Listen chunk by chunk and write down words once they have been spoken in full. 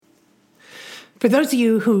For those of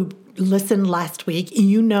you who listened last week,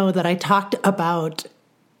 you know that I talked about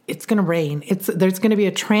it's going to rain. There's going to be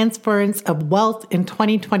a transference of wealth in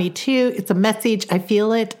 2022. It's a message. I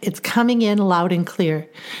feel it. It's coming in loud and clear.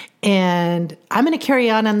 And I'm going to carry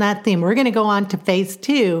on that theme. We're going to go on to phase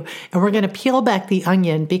 2, and we're going to peel back the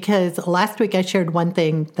onion, because last week I shared one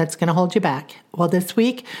thing that's going to hold you back. Well, this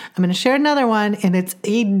week I'm going to share another one, and it's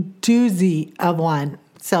a doozy of one.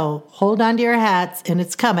 So hold on to your hats, and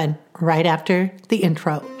it's coming right after the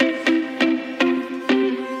intro.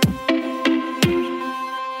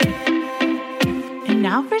 And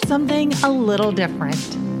now for something a little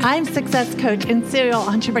different. I'm success coach and serial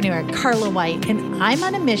entrepreneur Carla White, and I'm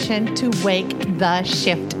on a mission to wake the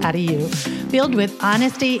shift out of you. Filled with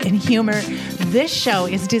honesty and humor, this show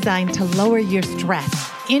is designed to lower your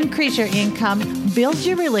stress, increase your income, build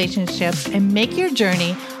your relationships, and make your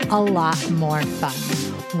journey a lot more fun.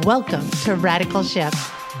 Welcome to Radical Shift.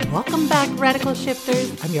 Welcome back, Radical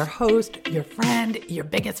Shifters. I'm your host, your friend, your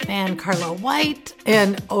biggest fan, Carla White.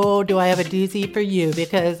 And oh, do I have a doozy for you,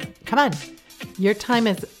 because come on, your time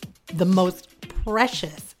is the most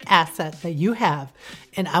precious asset that you have.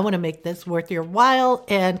 And I want to make this worth your while.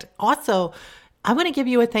 And also, I want to give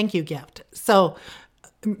you a thank you gift. So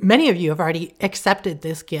many of you have already accepted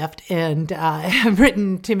this gift and have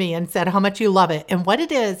written to me and said how much you love it. And what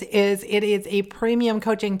it is it is a premium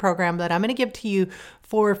coaching program that I'm going to give to you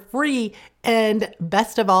for free. And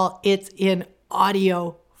best of all, it's in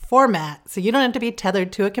audio format. So you don't have to be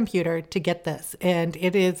tethered to a computer to get this. And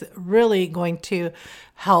it is really going to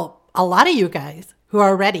help a lot of you guys who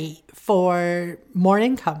are ready for more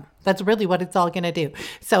income. That's really what it's all going to do.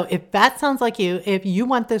 So if that sounds like you, if you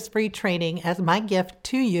want this free training as my gift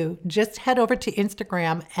to you, just head over to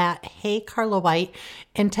Instagram at Hey Carla White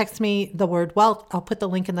and text me the word wealth. I'll put the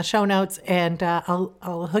link in the show notes, and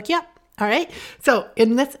I'll hook you up. All right. So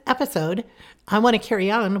in this episode, I want to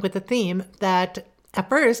carry on with the theme that at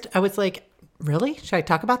first I was like, really? Should I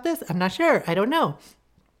talk about this? I'm not sure. I don't know.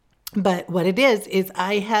 But what it is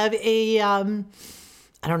I have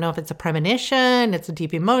I don't know if it's a premonition, it's a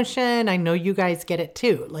deep emotion. I know you guys get it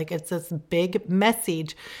too. Like, it's this big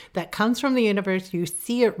message that comes from the universe. You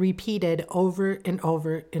see it repeated over and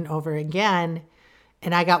over and over again.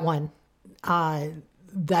 And I got one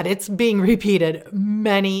that it's being repeated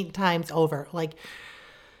many times over. Like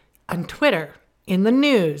on Twitter, in the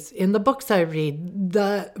news, in the books I read,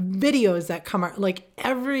 the videos that come out, like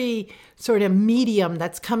every sort of medium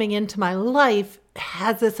that's coming into my life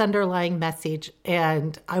has this underlying message,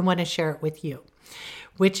 and I want to share it with you,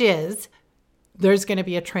 which is there's going to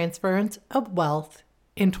be a transference of wealth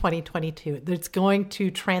in 2022. That's going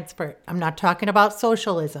to transfer. I'm not talking about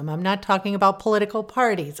socialism. I'm not talking about political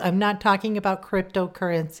parties. I'm not talking about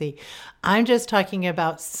cryptocurrency. I'm just talking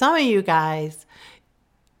about some of you guys.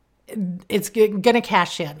 It's going to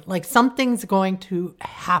cash in. Like, something's going to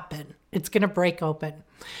happen. It's going to break open.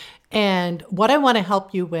 And what I want to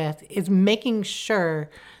help you with is making sure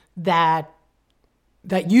that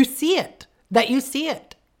you see it,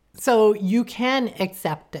 so you can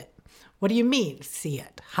accept it. What do you mean, see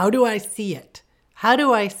it? How do I see it?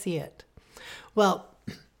 Well,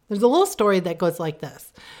 there's a little story that goes like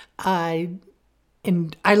this. And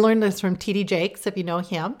I learned this from T.D. Jakes, if you know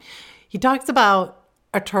him. He talks about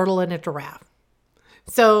a turtle and a giraffe.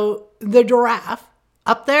 So the giraffe,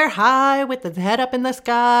 up there high with its head up in the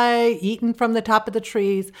sky, eating from the top of the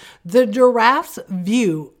trees, the giraffe's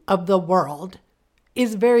view of the world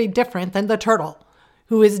is very different than the turtle,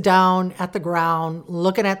 who is down at the ground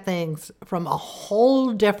looking at things from a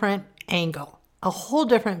whole different angle, a whole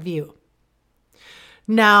different view.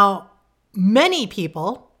 Now, many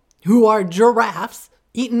people who are giraffes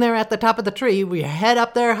eating there at the top of the tree, with your head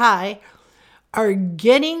up there high, are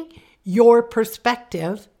getting your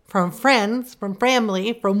perspective from friends, from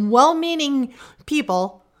family, from well-meaning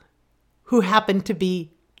people who happen to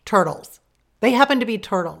be turtles. They happen to be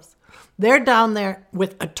turtles. They're down there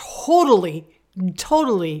with a totally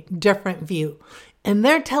different view. And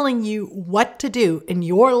they're telling you what to do in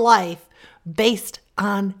your life based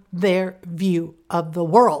on their view of the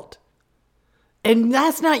world. And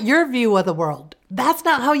that's not your view of the world. That's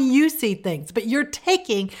not how you see things. But you're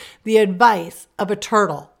taking the advice of a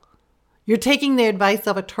turtle. You're taking the advice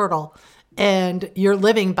of a turtle and you're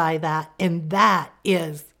living by that. And that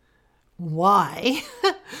is why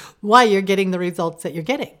you're getting the results that you're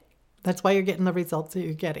getting. That's why you're getting the results that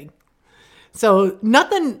you're getting. So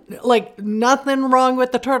nothing wrong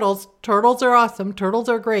with the turtles. Turtles are awesome. Turtles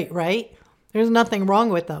are great, right? There's nothing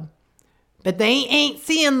wrong with them. But they ain't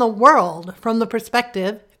seeing the world from the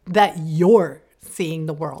perspective that you're seeing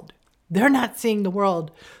the world. They're not seeing the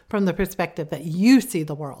world from the perspective that you see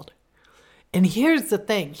the world. And here's the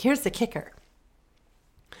thing. Here's the kicker.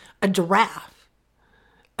 A giraffe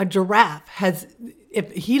has,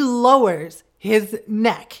 if he lowers his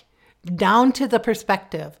neck down to the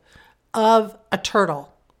perspective of a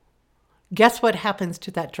turtle, guess what happens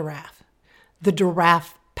to that giraffe? The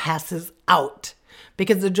giraffe passes out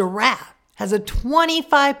because the giraffe has a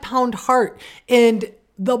 25-pound heart and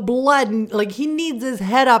the blood, like he needs his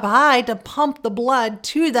head up high to pump the blood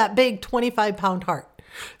to that big 25-pound heart.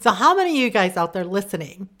 So how many of you guys out there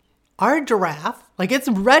listening are a giraffe? Like it's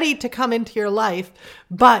ready to come into your life,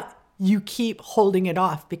 but you keep holding it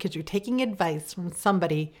off because you're taking advice from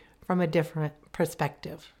somebody from a different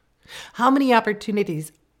perspective. How many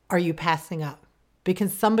opportunities are you passing up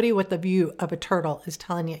because somebody with the view of a turtle is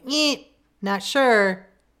telling you, not sure,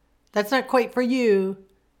 that's not quite for you.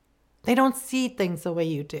 They don't see things the way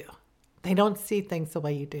you do.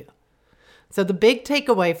 So the big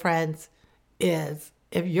takeaway, friends, is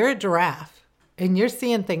if you're a giraffe and you're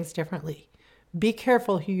seeing things differently, be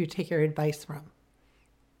careful who you take your advice from.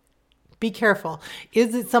 Be careful.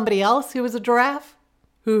 Is it somebody else who was a giraffe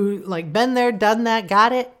who like been there, done that,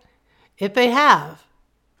 got it? If they have,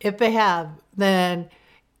 then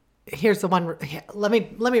here's the one. Let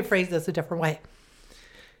me phrase this a different way.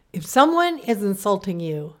 If someone is insulting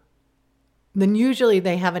you, then usually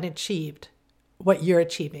they haven't achieved what you're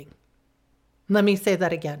achieving. Let me say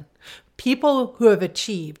that again. People who have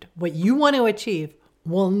achieved what you want to achieve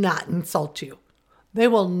will not insult you. They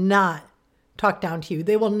will not talk down to you.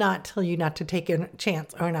 They will not tell you not to take a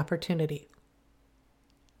chance or an opportunity.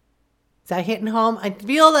 Is that hitting home? I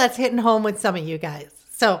feel that's hitting home with some of you guys.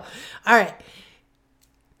 So, all right.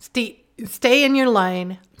 Stay in your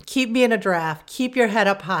lane. Keep being a giraffe. Keep your head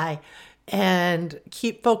up high. And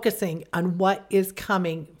keep focusing on what is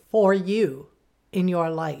coming for you in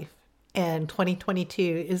your life. And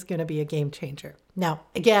 2022 is going to be a game changer. Now,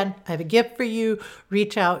 again, I have a gift for you.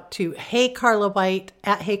 Reach out to Hey Carla White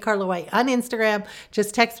at Hey Carla White on Instagram.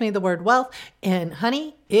 Just text me the word wealth and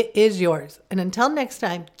honey, it is yours. And until next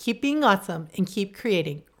time, keep being awesome and keep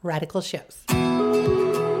creating radical shifts.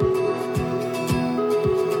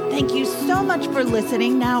 Thank you so much for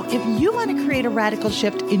listening. Now, if you want to create a radical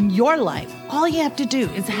shift in your life, all you have to do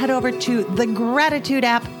is head over to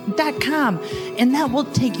thegratitudeapp.com, and that will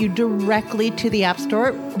take you directly to the App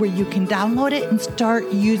Store where you can download it and start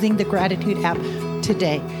using the Gratitude app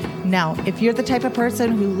today. Now, if you're the type of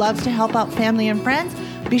person who loves to help out family and friends,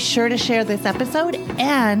 be sure to share this episode.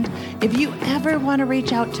 And if you ever want to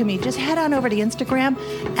reach out to me, just head on over to Instagram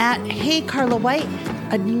at Hey Carla White.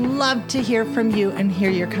 I'd love to hear from you and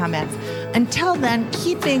hear your comments. Until then,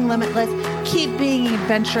 keep being limitless, keep being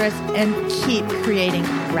adventurous, and keep creating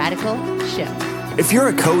radical shifts. If you're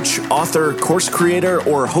a coach, author, course creator,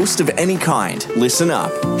 or host of any kind, listen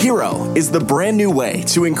up. Hero is the brand new way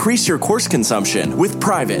to increase your course consumption with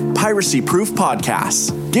private, piracy-proof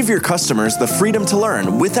podcasts. Give your customers the freedom to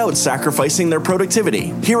learn without sacrificing their productivity.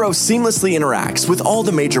 Hero seamlessly interacts with all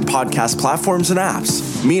the major podcast platforms and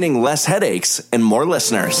apps, meaning less headaches and more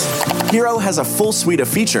listeners. Hero has a full suite of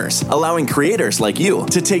features, allowing creators like you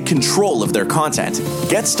to take control of their content.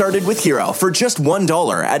 Get started with Hero for just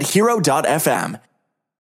 $1 at hero.fm.